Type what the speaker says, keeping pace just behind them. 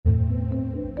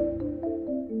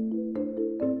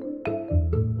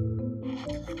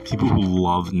People who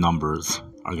love numbers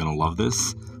are going to love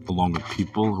this, along with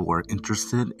people who are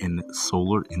interested in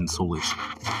solar insolation.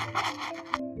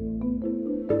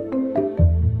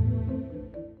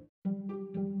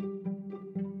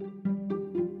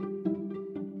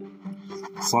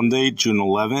 Sunday, June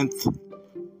 11th,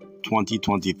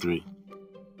 2023.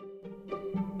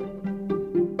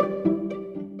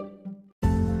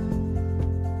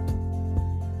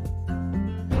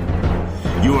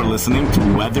 You are listening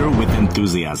to Weather with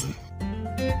Enthusiasm.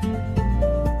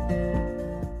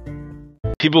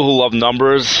 People who love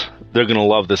numbers, they're going to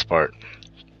love this part.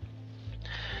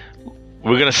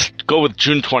 We're going to go with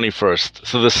June 21st.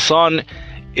 So the sun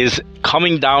is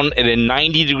coming down at a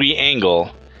 90-degree angle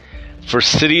for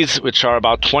cities which are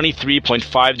about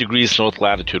 23.5 degrees north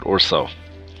latitude or so.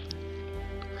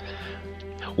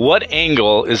 What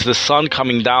angle is the sun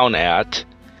coming down at?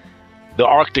 The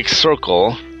Arctic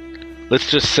Circle,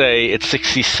 let's just say it's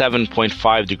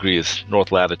 67.5 degrees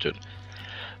north latitude.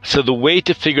 So the way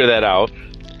to figure that out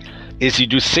is you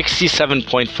do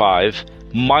 67.5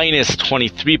 minus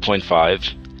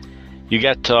 23.5. You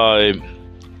get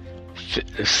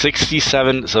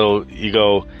 67, so you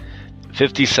go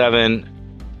 57,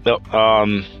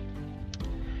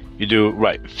 you do,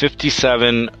 right,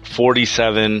 57,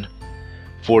 47,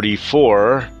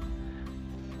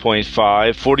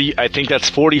 44.5, 40, I think that's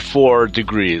 44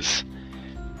 degrees.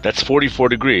 That's 44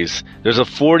 degrees. There's a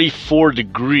 44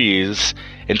 degrees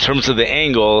in terms of the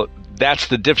angle. That's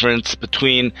the difference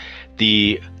between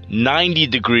the 90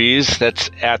 degrees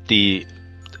that's at the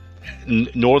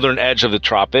northern edge of the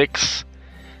tropics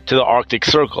to the Arctic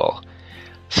Circle.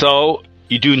 So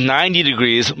you do 90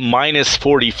 degrees minus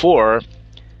 44,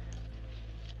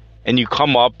 and you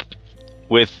come up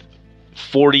with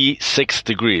 46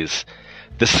 degrees.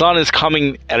 The sun is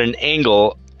coming at an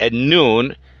angle at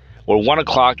noon or 1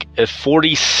 o'clock at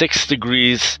 46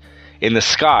 degrees in the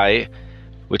sky,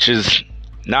 which is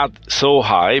not so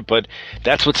high, but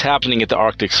that's what's happening at the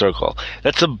Arctic Circle.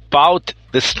 That's about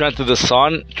the strength of the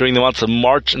sun during the months of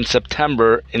March and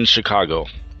September in Chicago.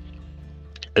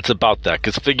 It's about that,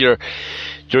 because figure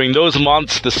during those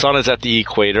months the sun is at the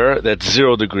equator, that's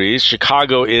 0 degrees.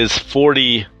 Chicago is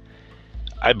 40,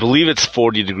 I believe it's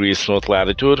 40 degrees north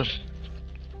latitude.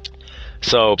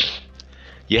 So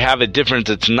you have a difference.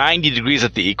 It's 90 degrees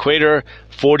at the equator,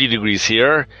 40 degrees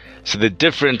here. So the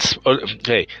difference,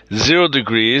 okay, 0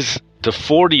 degrees to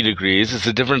 40 degrees is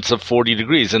the difference of 40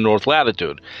 degrees in north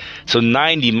latitude. So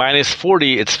 90 minus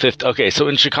 40, it's 50. Okay, so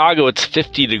in Chicago, it's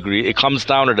 50 degrees. It comes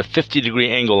down at a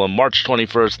 50-degree angle on March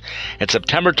 21st and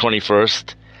September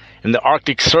 21st. In the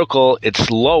Arctic Circle,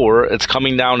 it's lower. It's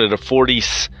coming down at a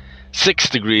 46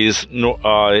 degrees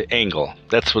angle.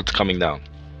 That's what's coming down.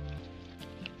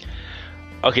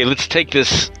 Okay, let's take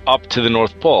this up to the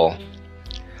North Pole.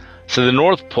 So the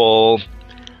North Pole,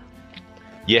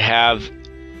 you have,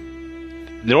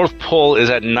 the North Pole is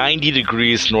at 90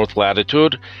 degrees north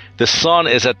latitude. The sun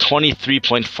is at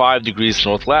 23.5 degrees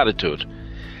north latitude.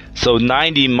 So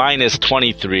 90 minus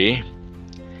 23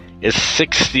 is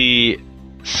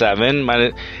 67.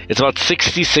 It's about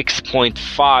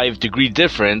 66.5 degree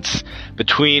difference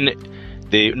between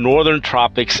the northern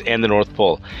tropics and the North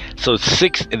Pole. So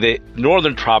the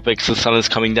northern tropics, the sun is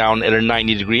coming down at a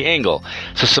 90-degree angle.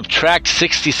 So subtract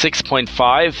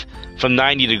 66.5 from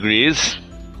 90 degrees.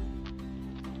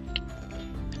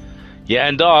 You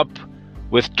end up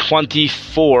with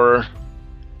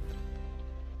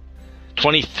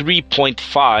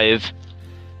 23.5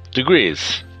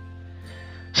 degrees.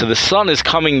 So the sun is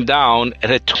coming down at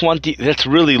a 20, that's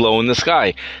really low in the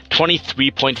sky,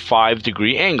 23.5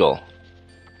 degree angle.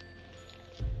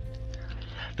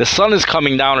 The sun is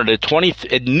coming down at at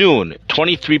noon,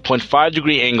 23.5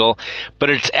 degree angle, but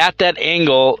it's at that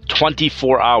angle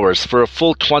 24 hours, for a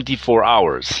full 24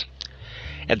 hours.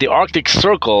 At the Arctic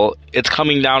Circle, it's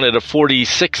coming down at a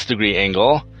 46 degree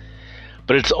angle,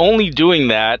 but it's only doing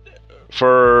that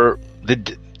for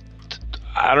it's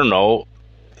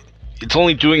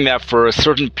only doing that for a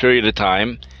certain period of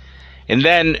time, and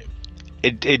then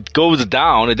it goes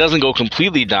down. It doesn't go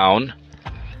completely down,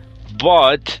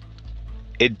 but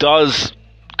it does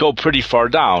go pretty far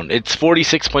down. It's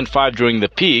 46.5 during the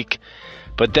peak,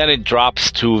 but then it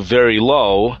drops to very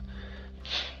low.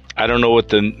 I don't know what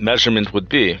the measurement would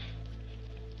be.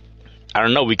 I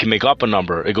don't know. We can make up a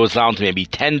number. It goes down to maybe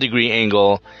 10 degree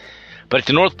angle. But at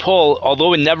the North Pole,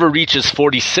 although it never reaches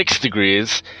 46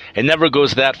 degrees, it never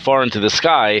goes that far into the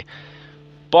sky,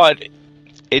 but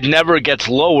it never gets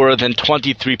lower than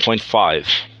 23.5.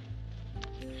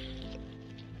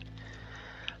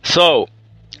 So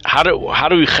how do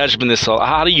we cheshbon this all?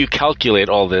 How do you calculate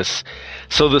all this?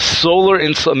 So the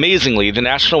amazingly, the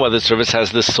National Weather Service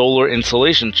has this solar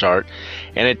insolation chart,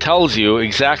 and it tells you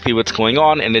exactly what's going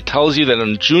on, and it tells you that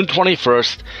on June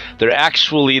 21st,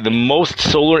 the most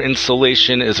solar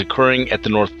insolation is occurring at the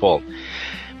North Pole.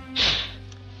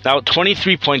 Now,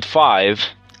 23.5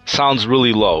 sounds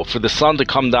really low. For the sun to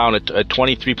come down at a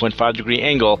 23.5 degree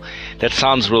angle, that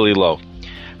sounds really low.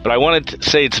 But I wanted to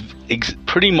say it's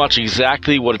pretty much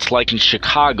exactly what it's like in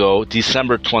Chicago,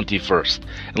 December 21st.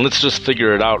 And let's just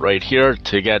figure it out right here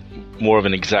to get more of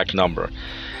an exact number.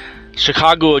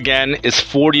 Chicago, again, is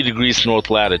 40 degrees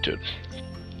north latitude.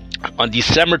 On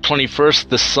December 21st,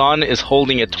 the sun is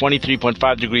holding at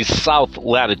 23.5 degrees south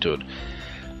latitude.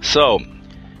 So,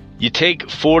 you take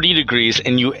 40 degrees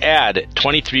and you add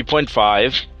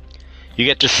 23.5, you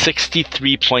get to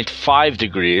 63.5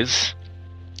 degrees.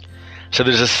 So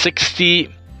there's a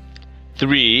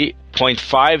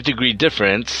 63.5 degree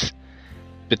difference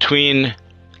between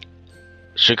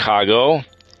Chicago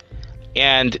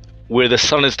and where the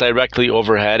sun is directly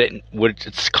overhead,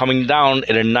 it's coming down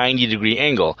at a 90 degree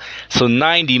angle. So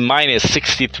 90 minus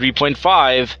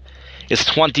 63.5 is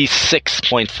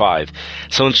 26.5.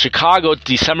 So in Chicago,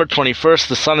 December 21st,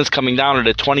 the sun is coming down at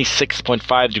a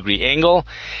 26.5 degree angle.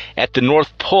 At the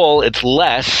North Pole, it's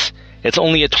less. It's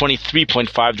only at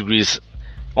 23.5 degrees,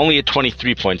 only at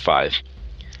 23.5.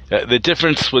 The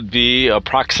difference would be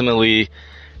approximately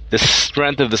the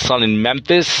strength of the sun in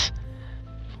Memphis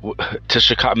to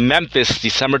Chicago. Memphis,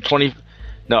 December 20.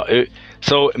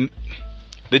 So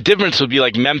the difference would be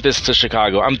like Memphis to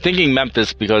Chicago. I'm thinking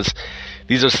Memphis because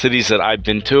these are cities that I've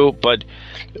been to, but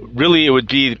really it would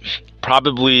be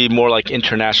probably more like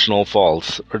International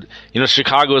Falls. Or,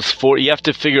 Chicago is you have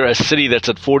to figure a city that's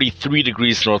at 43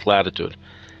 degrees north latitude.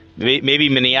 Maybe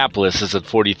Minneapolis is at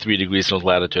 43 degrees north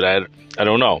latitude. I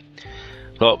don't know.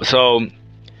 So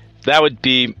that would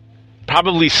be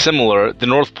probably similar. The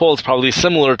North Pole is probably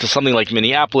similar to something like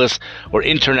Minneapolis or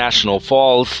International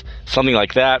Falls, something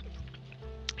like that.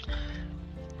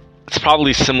 It's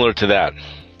probably similar to that.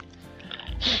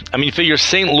 I mean, figure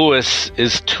St. Louis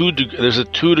is there's a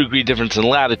 2 degree difference in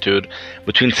latitude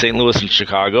between St. Louis and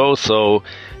Chicago, so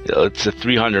it's a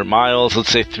 300 miles. Let's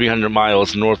say 300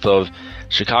 miles north of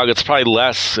Chicago. It's probably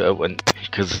less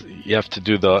because you have to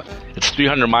do it's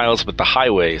 300 miles, but the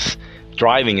highways,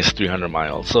 driving is 300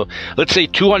 miles. So let's say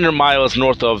 200 miles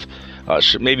north of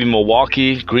maybe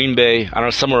Milwaukee, Green Bay, I don't know,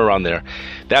 somewhere around there.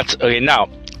 That's okay. Now,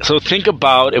 so think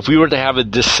about if we were to have a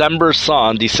December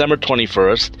sun, December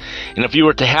 21st, and if you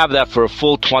were to have that for a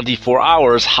full 24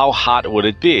 hours, how hot would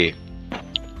it be?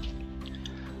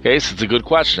 Okay, so it's a good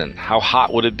question. How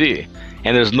hot would it be?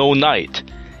 And there's no night.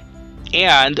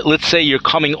 And let's say you're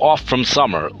coming off from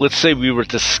summer. Let's say we were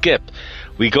to skip.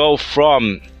 We go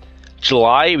from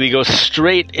July, we go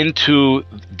straight into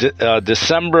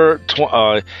December,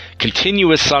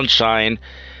 continuous sunshine,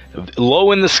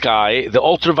 low in the sky. The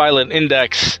ultraviolet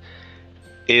index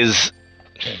is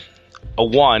a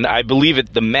 1. I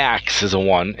believe the max is a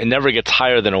 1. It never gets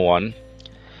higher than a 1.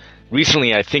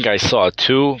 Recently, I think I saw a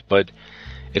 2, but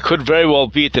it could very well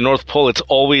be at the North Pole. It's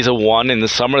always a 1 in the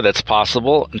summer. That's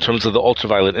possible in terms of the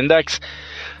ultraviolet index.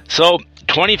 So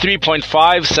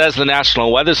 23.5, says the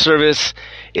National Weather Service,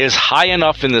 is high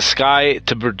enough in the sky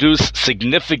to produce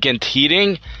significant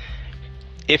heating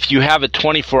if you have a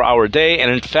 24-hour day.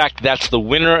 And in fact, that's the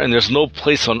winner, and there's no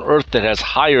place on Earth that has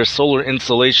higher solar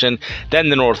insolation than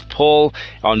the North Pole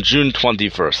on June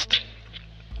 21st.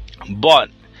 But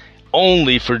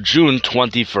only for June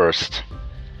 21st.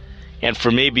 And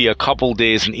for maybe a couple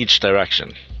days in each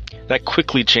direction. That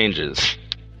quickly changes.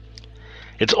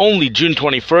 It's only June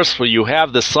 21st where you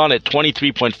have the sun at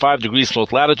 23.5 degrees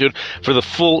north latitude for the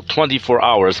full 24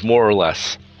 hours, more or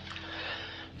less.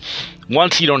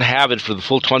 Once you don't have it for the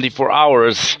full 24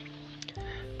 hours,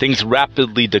 things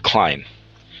rapidly decline.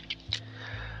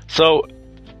 So,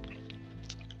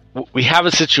 we have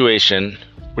a situation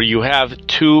where you have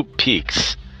 2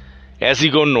 peaks. As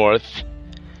you go north,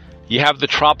 you have the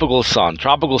tropical sun.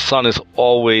 Tropical sun is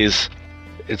always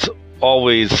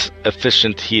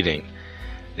efficient heating.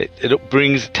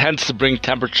 It tends to bring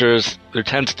temperatures. There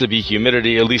tends to be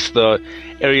humidity. At least the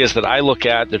areas that I look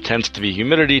at, there tends to be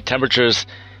humidity. Temperatures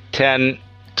tend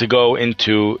to go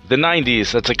into the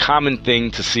 90s. That's a common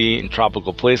thing to see in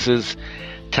tropical places.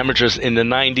 Temperatures in the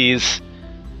 90s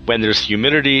when there's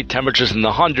humidity. Temperatures in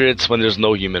the hundreds when there's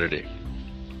no humidity.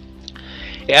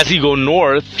 As you go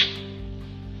north,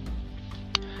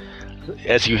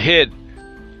 as you hit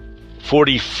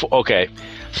 40, okay,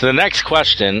 so the next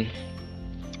question,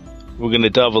 we're going to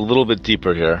delve a little bit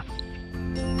deeper here.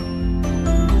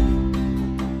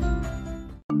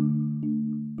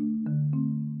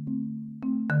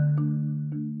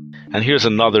 And here's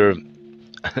another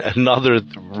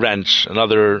wrench,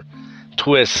 another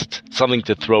twist, something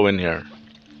to throw in here.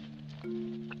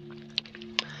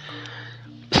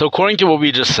 So according to what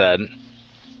we just said,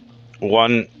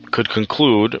 one could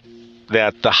conclude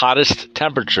that the hottest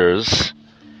temperatures,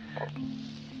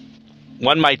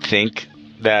 one might think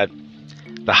that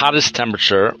the hottest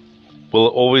temperature will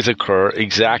always occur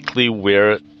exactly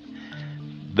where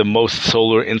the most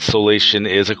solar insolation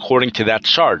is, according to that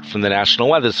chart from the National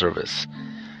Weather Service.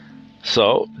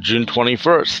 So, June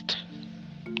 21st.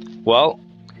 Well,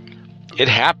 it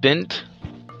happened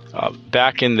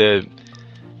back in the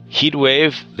heat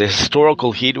wave, the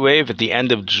historical heat wave at the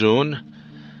end of June.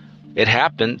 It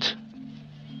happened.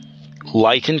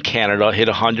 Light in Canada hit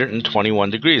 121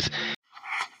 degrees.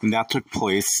 And that took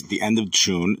place at the end of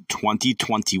June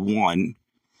 2021.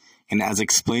 And as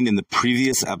explained in the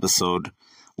previous episode,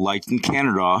 light in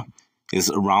Canada is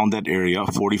around that area,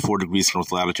 44 degrees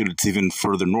north latitude. It's even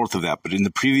further north of that. But in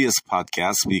the previous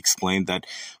podcast, we explained that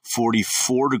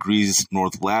 44 degrees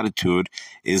north latitude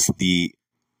is the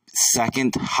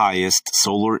second highest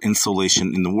solar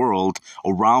insolation in the world,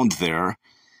 around there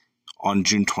on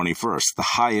June 21st. The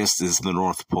highest is the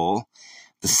North Pole.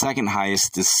 The second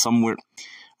highest is somewhere,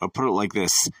 I'll put it like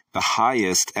this, the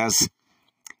highest, as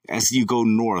you go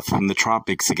north from the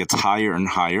tropics, it gets higher and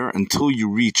higher until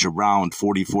you reach around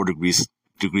 44 degrees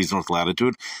north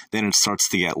latitude. Then it starts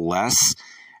to get less.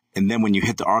 And then when you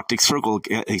hit the Arctic Circle,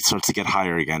 it starts to get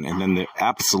higher again. And then the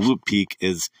absolute peak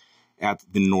is at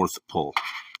the North Pole.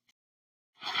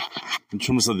 In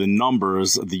terms of the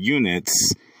numbers of the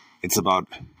units, it's about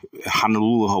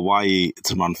Honolulu, Hawaii,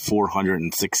 it's around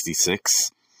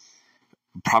 466,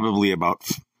 probably about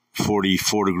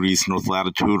 44 degrees north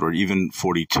latitude, or even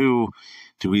 42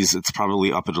 degrees. It's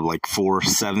probably up at like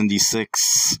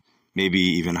 476, maybe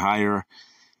even higher.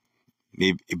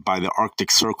 Maybe by the Arctic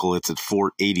Circle, it's at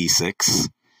 486.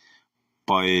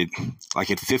 But like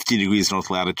at 50 degrees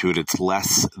north latitude, it's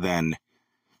less than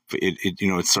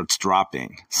it starts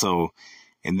dropping. So,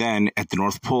 and then at the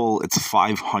North Pole, it's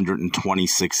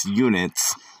 526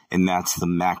 units, and that's the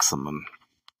maximum.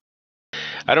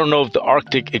 I don't know if the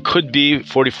Arctic, it could be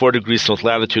 44 degrees north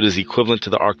latitude is equivalent to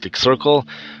the Arctic Circle.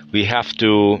 We would have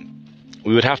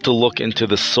to look into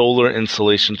the solar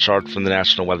insolation chart from the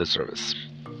National Weather Service.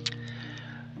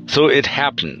 So it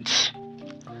happens.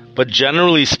 But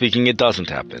generally speaking, it doesn't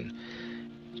happen.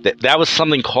 That was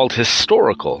something called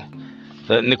historical.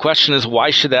 And the question is,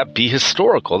 why should that be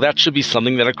historical? That should be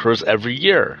something that occurs every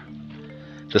year.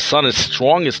 The sun is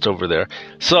strongest over there.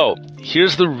 So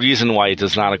here's the reason why it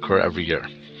does not occur every year.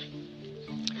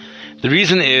 The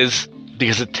reason is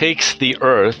because it takes the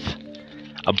Earth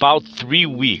about 3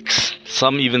 weeks,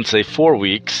 some even say 4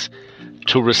 weeks,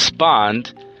 to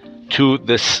respond to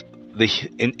the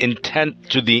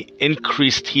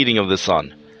increased heating of the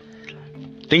sun.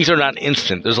 Things are not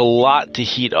instant. There's a lot to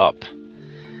heat up.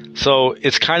 So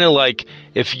it's kind of like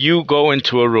if you go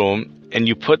into a room and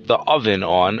you put the oven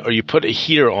on, or you put a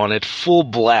heater on at full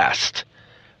blast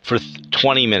for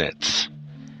 20 minutes.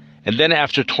 And then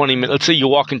after 20 minutes, let's say you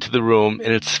walk into the room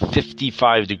and it's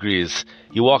 55 degrees.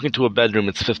 You walk into a bedroom,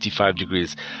 it's 55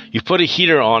 degrees. You put a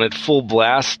heater on at full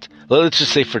blast, let's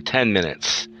just say for 10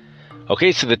 minutes.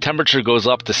 Okay, so the temperature goes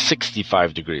up to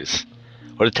 65 degrees.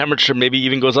 Or the temperature maybe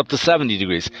even goes up to 70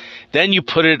 degrees. Then you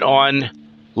put it on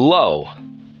low.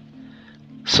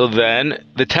 So then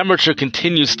the temperature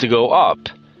continues to go up,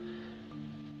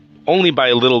 only by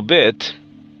a little bit,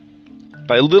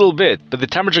 but the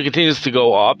temperature continues to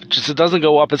go up, just it doesn't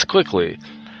go up as quickly.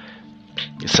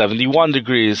 71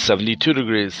 degrees, 72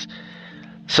 degrees.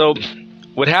 So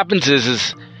what happens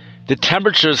is the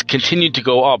temperatures continue to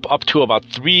go up to about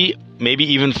 3, maybe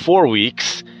even 4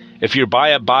 weeks. If you're by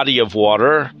a body of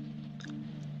water,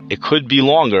 it could be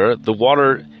longer.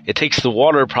 It takes the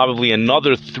water probably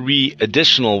another 3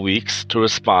 additional weeks to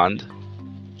respond.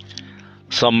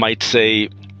 Some might say,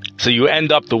 so you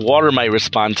end up, the water might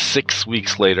respond 6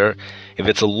 weeks later. If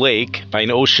it's a lake, by an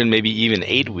ocean, maybe even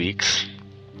 8 weeks.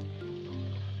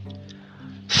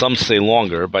 Some say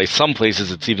longer. By some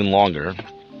places, it's even longer.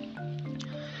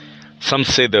 Some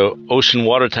say the ocean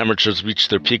water temperatures reach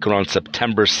their peak around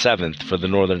September 7th for the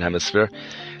Northern Hemisphere.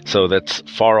 So that's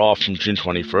far off from June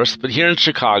 21st. But here in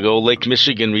Chicago, Lake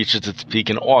Michigan reaches its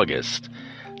peak in August.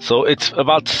 So it's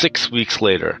about 6 weeks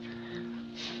later.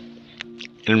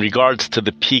 In regards to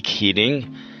the peak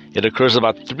heating, it occurs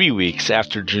about 3 weeks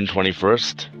after June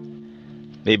 21st.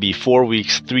 Maybe 4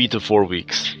 weeks, 3 to 4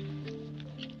 weeks.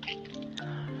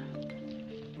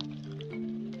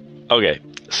 Okay,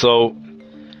 so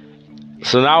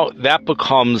now that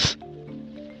becomes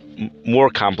more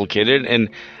complicated, and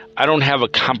I don't have a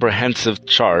comprehensive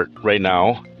chart right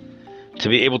now to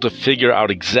be able to figure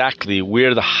out exactly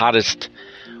where the hottest,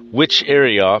 which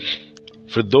area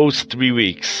for those 3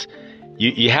 weeks.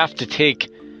 You have to take,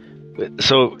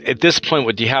 so at this point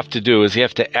what you have to do is you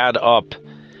have to add up,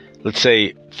 let's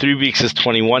say 3 weeks is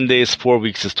 21 days, 4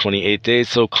 weeks is 28 days.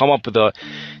 So come up with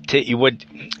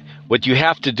what you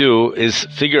have to do is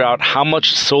figure out how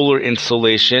much solar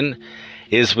insolation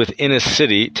is within a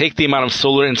city. Take the amount of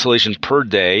solar insolation per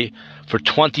day for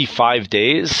 25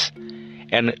 days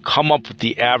and come up with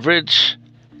the average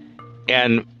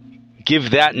and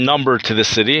give that number to the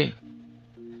city,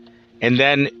 and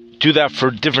then do that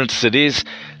for different cities.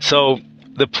 So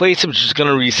the place which is going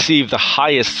to receive the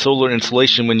highest solar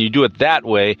insolation when you do it that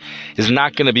way is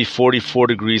not going to be 44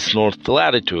 degrees north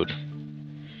latitude.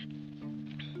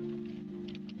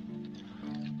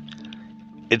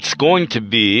 It's going to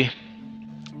be,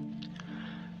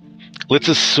 let's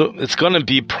assume, it's going to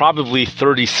be probably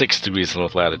 36 degrees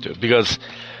north latitude, because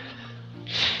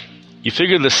you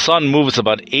figure the sun moves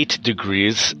about 8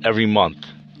 degrees every month.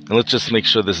 And let's just make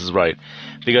sure this is right,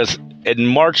 because in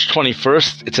March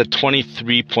 21st, it's at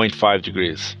 23.5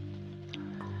 degrees.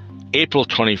 April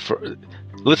 21st,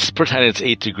 let's pretend it's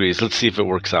 8 degrees. Let's see if it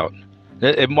works out.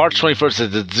 At March 21st,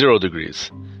 it's at 0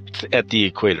 degrees at the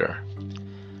equator.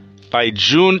 By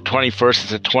June 21st,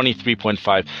 it's at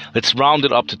 23.5. Let's round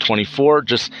it up to 24.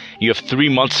 You have 3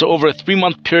 months. So over a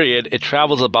 3-month period, it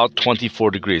travels about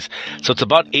 24 degrees. So it's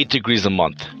about 8 degrees a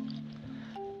month.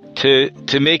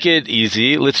 To make it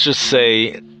easy, let's just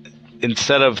say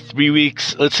instead of 3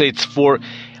 weeks, let's say it's 4.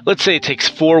 Let's say it takes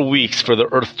 4 weeks for the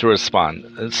Earth to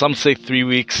respond. Some say 3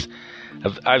 weeks.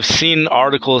 I've seen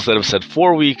articles that have said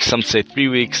 4 weeks. Some say 3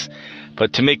 weeks.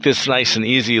 But to make this nice and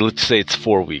easy, let's say it's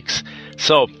 4 weeks.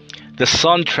 So the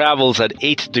sun travels at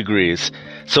 8 degrees.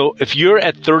 So if you're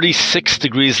at 36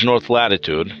 degrees north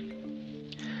latitude,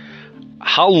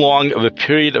 how long of a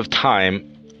period of time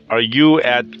are you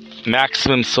at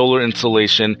maximum solar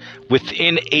insolation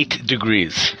within 8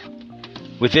 degrees?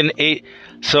 Within 8,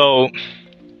 so,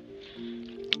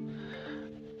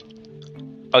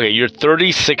 okay, you're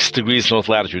 36 degrees north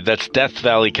latitude. That's Death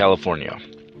Valley, California.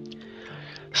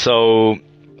 So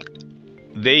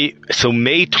May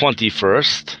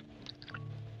 21st,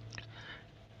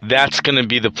 that's going to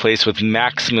be the place with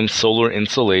maximum solar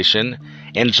insolation,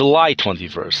 and July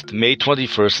 21st, May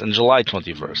 21st and July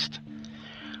 21st.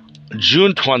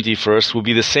 June 21st will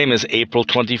be the same as April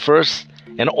 21st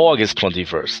and August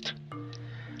 21st.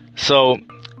 So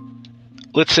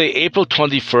let's say April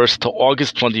 21st to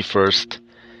August 21st,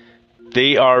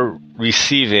 they are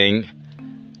receiving,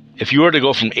 if you were to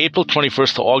go from April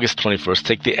 21st to August 21st,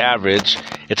 take the average,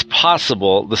 it's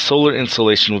possible the solar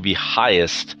insolation will be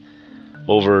highest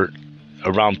over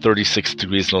around 36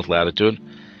 degrees north latitude.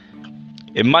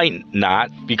 It might not,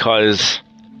 because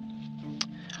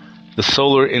the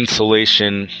solar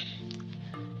insolation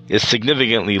is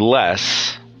significantly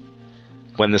less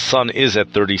when the sun is at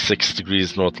 36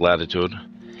 degrees north latitude,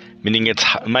 meaning it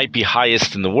might be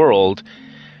highest in the world,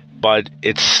 but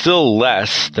it's still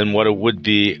less than what it would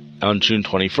be on June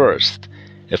 21st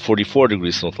at 44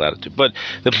 degrees north latitude. But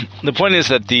the point is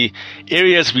that the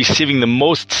areas receiving the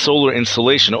most solar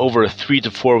insolation over a 3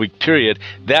 to 4 week period,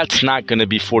 that's not going to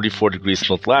be 44 degrees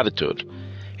north latitude.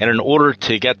 And in order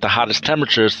to get the hottest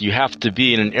temperatures, you have to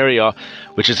be in an area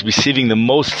which is receiving the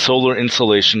most solar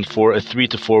insolation for a 3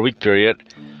 to 4 week period.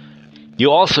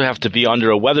 You also have to be under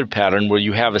a weather pattern where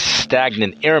you have a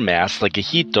stagnant air mass, like a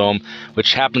heat dome,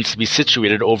 which happens to be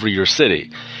situated over your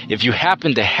city. If you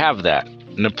happen to have that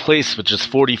in a place which is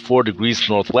 44 degrees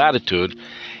north latitude,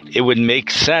 it would make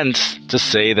sense to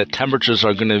say that temperatures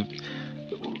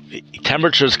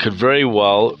could very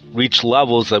well reach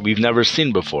levels that we've never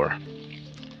seen before.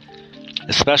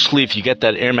 Especially if you get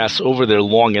that air mass over there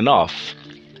long enough.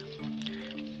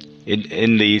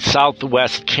 In the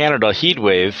southwest Canada heat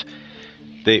wave,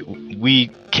 we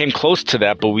came close to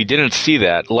that, but we didn't see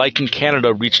that. Like in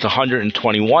Canada, reached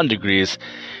 121 degrees.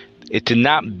 It did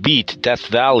not beat Death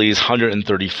Valley's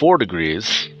 134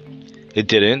 degrees. It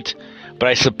didn't. But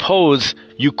I suppose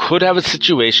you could have a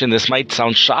situation, this might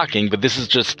sound shocking, but this is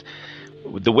just,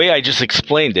 the way I just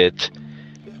explained it,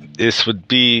 this would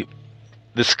be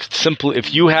this simple.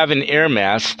 If you have an air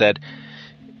mass that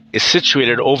is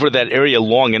situated over that area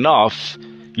long enough,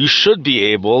 you should be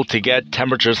able to get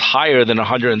temperatures higher than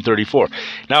 134.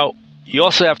 Now, you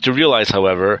also have to realize,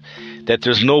 however, that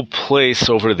there's no place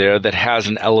over there that has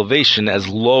an elevation as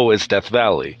low as Death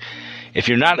Valley. If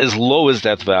you're not as low as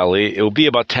Death Valley, it will be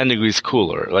about 10 degrees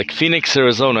cooler. Like Phoenix,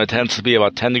 Arizona tends to be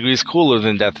about 10 degrees cooler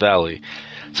than Death Valley.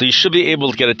 So you should be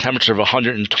able to get a temperature of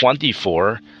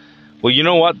 124 Well, you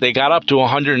know what? They got up to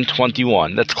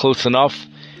 121. That's close enough.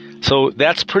 So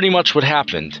that's pretty much what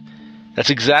happened. That's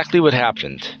exactly what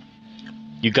happened.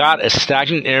 You got a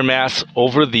stagnant air mass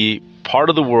over the part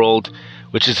of the world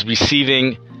which is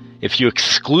receiving, if you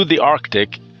exclude the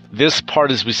Arctic, this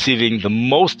part is receiving the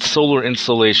most solar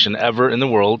insolation ever in the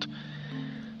world.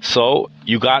 So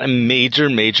you got a major,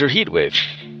 major heat wave.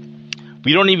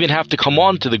 We don't even have to come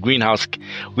on to the greenhouse.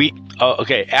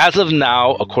 Okay, as of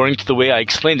now, according to the way I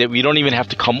explained it, we don't even have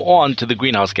to come on to the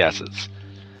greenhouse gases.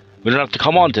 We don't have to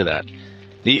come on to that.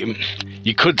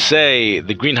 You could say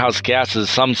the greenhouse gases,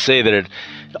 some say that it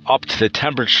up to the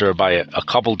temperature by a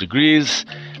couple degrees.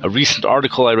 A recent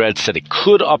article I read said it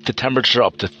could up the temperature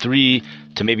up to 3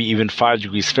 to maybe even 5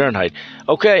 degrees Fahrenheit.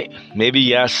 Okay, maybe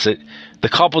yes, the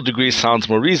couple degrees sounds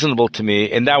more reasonable to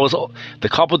me, and that was the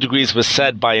couple degrees was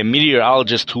said by a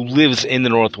meteorologist who lives in the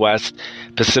Northwest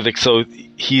Pacific, so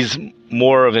he's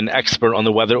more of an expert on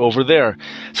the weather over there.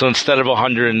 So instead of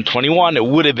 121, it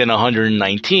would have been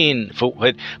 119.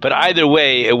 But either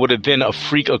way, it would have been a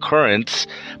freak occurrence.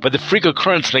 But the freak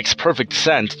occurrence makes perfect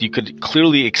sense. You could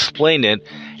clearly explain it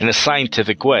in a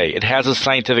scientific way. It has a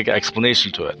scientific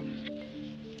explanation to it.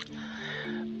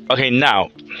 Okay, now,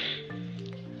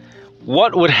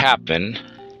 what would happen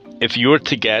if you were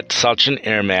to get such an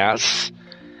air mass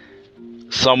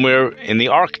somewhere in the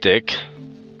Arctic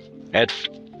at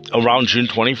around June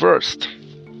 21st?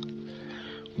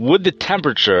 Would the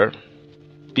temperature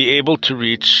be able to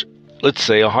reach, let's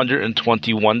say,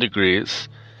 121 degrees?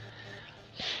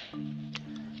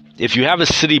 If you have a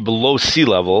city below sea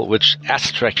level, which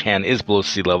Astrakhan is below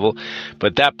sea level,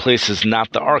 but that place is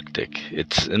not the Arctic.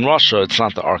 It's in Russia, it's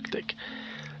not the Arctic.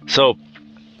 So,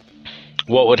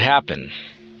 what would happen?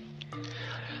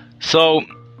 So,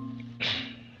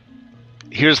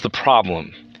 here's the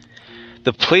problem.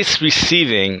 The place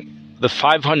receiving the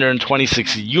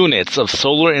 526 units of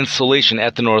solar insolation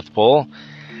at the North Pole,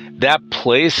 that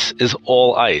place is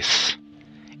all ice.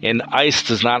 And ice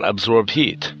does not absorb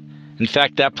heat. In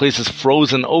fact, that place is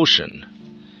frozen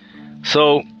ocean.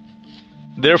 So,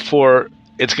 therefore,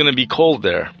 it's going to be cold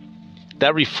there.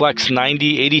 That reflects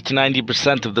 80 to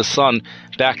 90% of the sun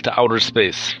back to outer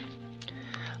space.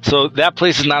 So that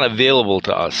place is not available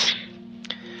to us.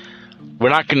 We're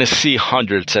not going to see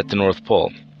hundreds at the North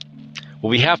Pole. What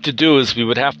we have to do is we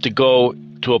would have to go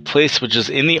to a place which is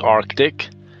in the Arctic,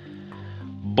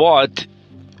 but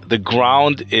the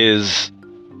ground is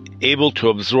able to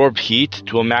absorb heat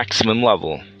to a maximum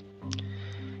level.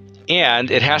 And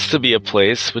it has to be a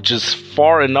place which is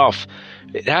far enough.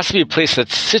 It has to be a place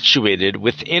that's situated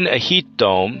within a heat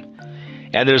dome,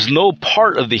 and there's no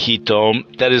part of the heat dome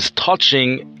that is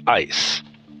touching ice.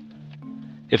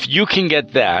 If you can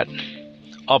get that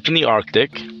up in the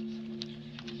Arctic,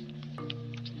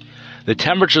 the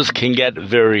temperatures can get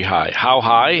very high. How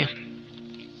high?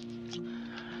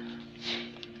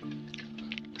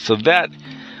 So that,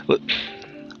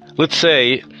 let's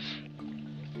say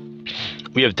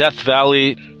we have Death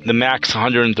Valley, the max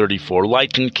 134,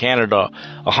 Lighton, Canada,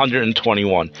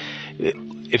 121.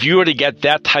 If you were to get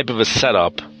that type of a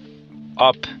setup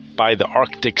up by the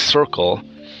Arctic Circle,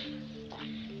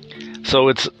 so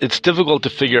it's difficult to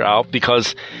figure out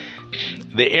because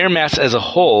the air mass as a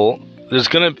whole,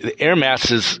 the air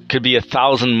masses could be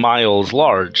 1,000 miles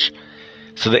large.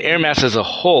 So the air mass as a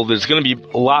whole, there's going to be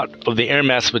a lot of the air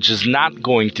mass which is not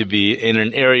going to be in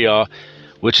an area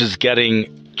which is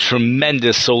getting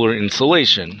tremendous solar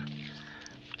insolation.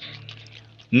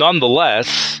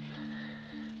 Nonetheless,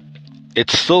 it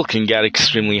still can get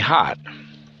extremely hot.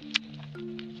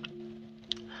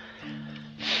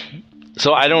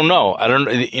 So I don't know.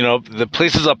 The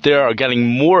places up there are getting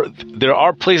more. There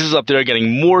are places up there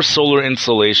getting more solar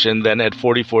insolation than at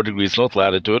 44 degrees north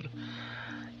latitude,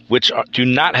 which do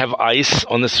not have ice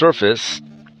on the surface.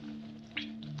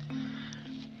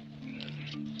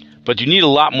 But you need a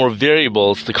lot more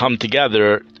variables to come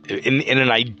together. In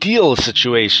an ideal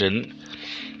situation,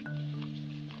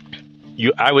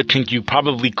 I would think you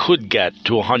probably could get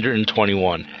to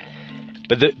 121.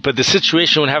 But the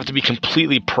situation would have to be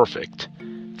completely perfect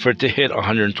for it to hit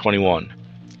 121.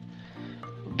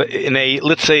 But in a,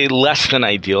 let's say, less than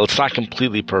ideal, it's not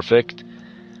completely perfect.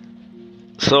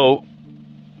 So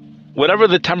whatever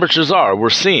the temperatures are,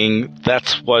 we're seeing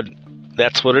that's what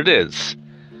it is.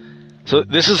 So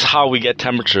this is how we get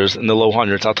temperatures in the low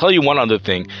hundreds. I'll tell you one other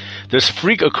thing. There's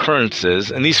freak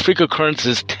occurrences, and these freak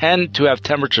occurrences tend to have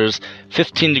temperatures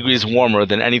 15 degrees warmer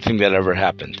than anything that ever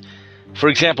happened. For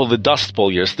example, the Dust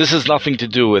Bowl years. This has nothing to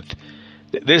do with...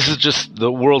 This is just... The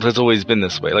world has always been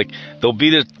this way. Like, there'll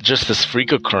be just this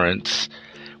freak occurrence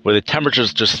where the temperature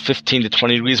is just 15 to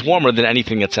 20 degrees warmer than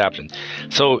anything that's happened.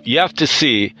 So you have to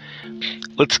see,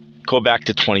 let's go back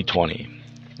to 2020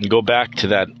 and go back to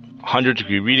that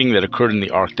 100-degree reading that occurred in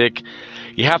the Arctic.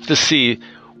 You have to see,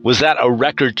 was that a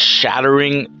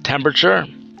record-shattering temperature?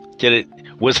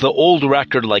 Was the old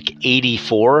record like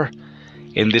 84?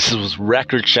 And this was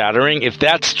record-shattering? If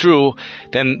that's true,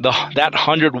 then that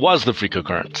 100 was the freak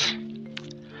occurrence.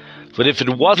 But if it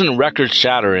wasn't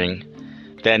record-shattering,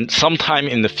 then sometime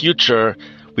in the future,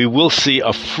 we will see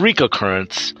a freak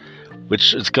occurrence,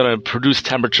 which is going to produce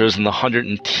temperatures in the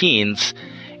 110s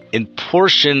in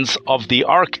portions of the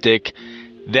Arctic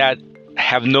that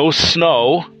have no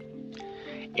snow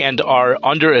and are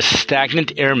under a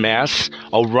stagnant air mass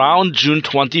around June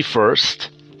 21st,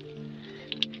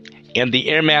 and the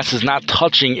air mass is not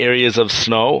touching areas of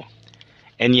snow,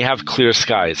 and you have clear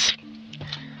skies.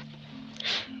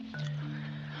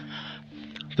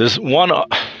 There's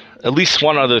at least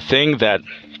one other thing that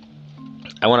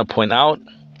I want to point out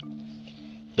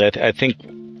that I think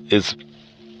is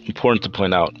important to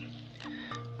point out.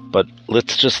 But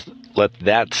let's just let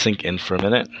that sink in for a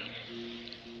minute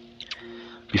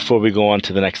before we go on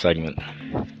to the next segment.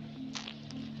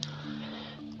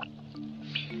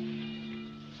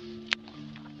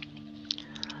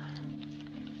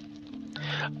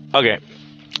 Okay,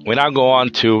 we're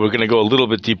going to go a little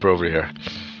bit deeper over here.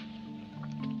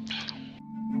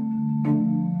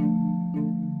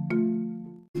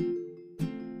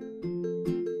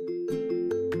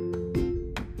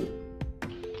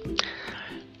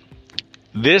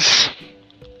 This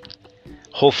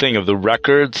whole thing of the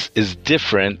records is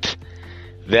different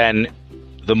than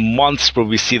the months where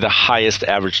we see the highest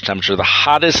average temperature. The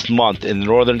hottest month in the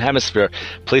northern hemisphere,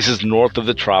 places north of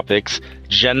the tropics,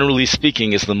 generally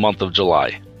speaking, is the month of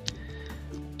July.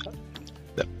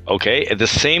 Okay, at the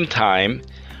same time,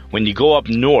 when you go up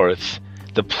north,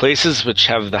 the places which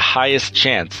have the highest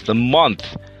chance,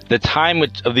 the time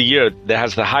of the year that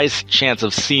has the highest chance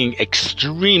of seeing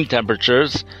extreme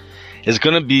temperatures is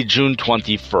going to be June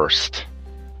 21st.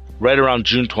 Right around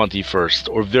June 21st,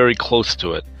 or very close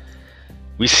to it.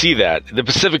 We see that. The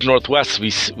Pacific Northwest,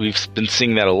 we've been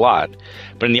seeing that a lot.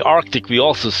 But in the Arctic, we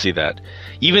also see that.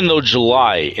 Even though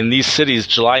July, in these cities,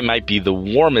 July might be the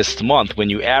warmest month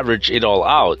when you average it all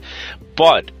out.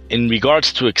 But in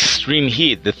regards to extreme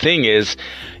heat, the thing is,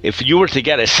 if you were to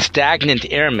get a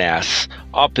stagnant air mass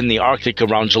up in the Arctic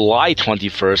around July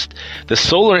 21st, the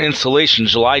solar insolation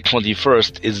July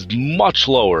 21st is much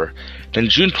lower than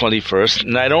June 21st,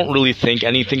 and I don't really think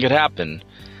anything could happen.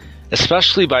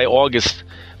 Especially by August.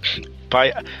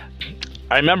 I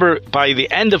remember by the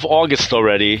end of August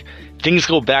already, things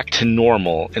go back to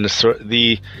normal.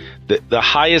 The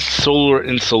highest solar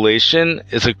insolation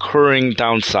is occurring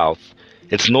down south.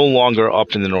 It's no longer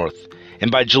up in the north.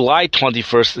 And by July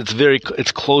 21st,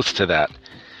 it's close to that.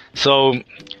 So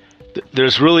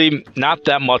there's really not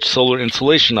that much solar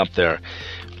insolation up there.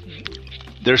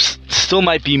 There still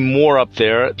might be more up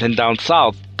there than down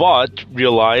south, but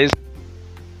realize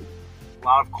a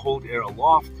lot of cold air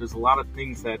aloft. There's a lot of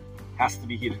things that has to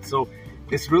be heated. So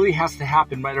this really has to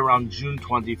happen right around June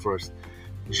 21st.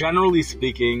 Generally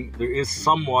speaking, there is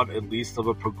somewhat, at least, of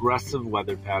a progressive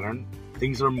weather pattern.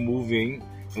 Things are moving,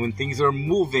 and when things are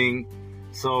moving,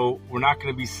 so we're not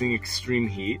going to be seeing extreme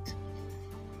heat.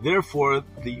 Therefore,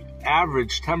 the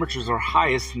average temperatures are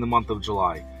highest in the month of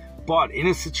July. But in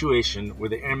a situation where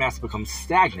the air mass becomes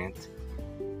stagnant,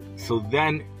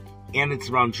 and it's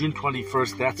around June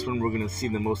 21st, that's when we're going to see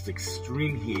the most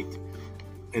extreme heat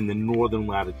in the northern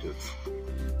latitudes.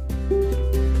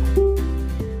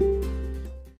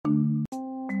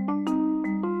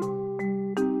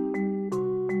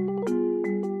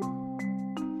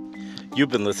 You've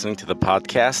been listening to the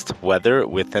podcast Weather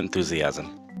with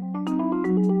Enthusiasm.